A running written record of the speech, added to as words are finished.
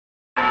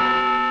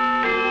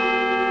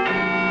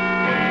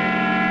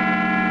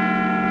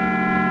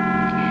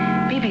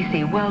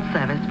BBC World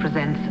Service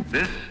presents...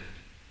 This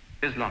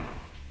is London.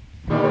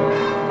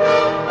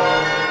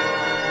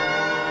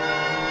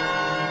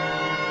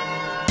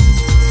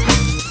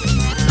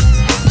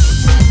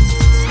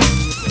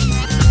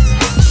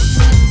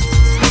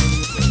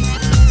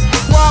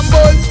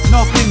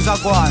 No things are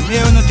going,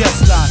 here in the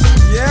just land.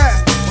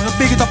 Yeah. Wanna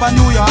big it up in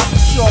New York?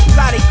 Sure,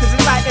 bloody, cause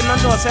it's like them I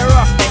know say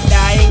rough neck there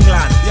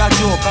England. Yeah,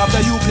 joke,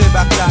 after you play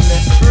back land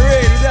there.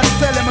 Really, just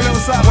tell them a little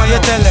something. What you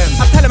tell them?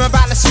 I tell them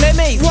about the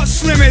slimmies. What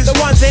slimmies? The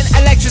ones in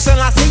electrics and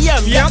I see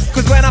them. Yep.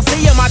 Cause when I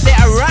see them I did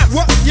a rap.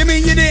 What? You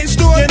mean you didn't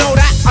store? You know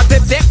that, I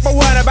did dip, but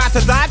weren't about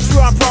to die through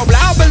on problem.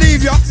 I'll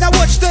believe ya. Now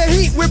watch the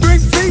heat, we bring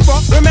fever.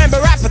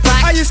 Remember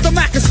appetite? I used to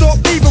mac and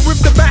stalk beaver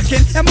with the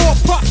backing. And more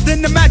puff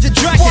than the magic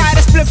dragon. Why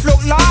the split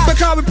look large?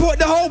 Because we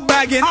put the whole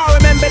bag in. I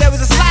remember there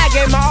was a slag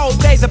in my old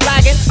days of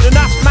blagging.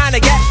 Enough man to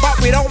get, but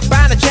we don't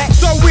ban a check.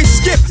 So we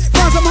skip,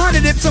 find some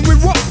 100 dips and we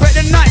rock at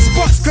the night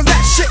spots. Cause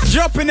that shit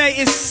jumping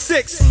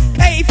 86,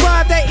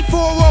 85,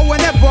 84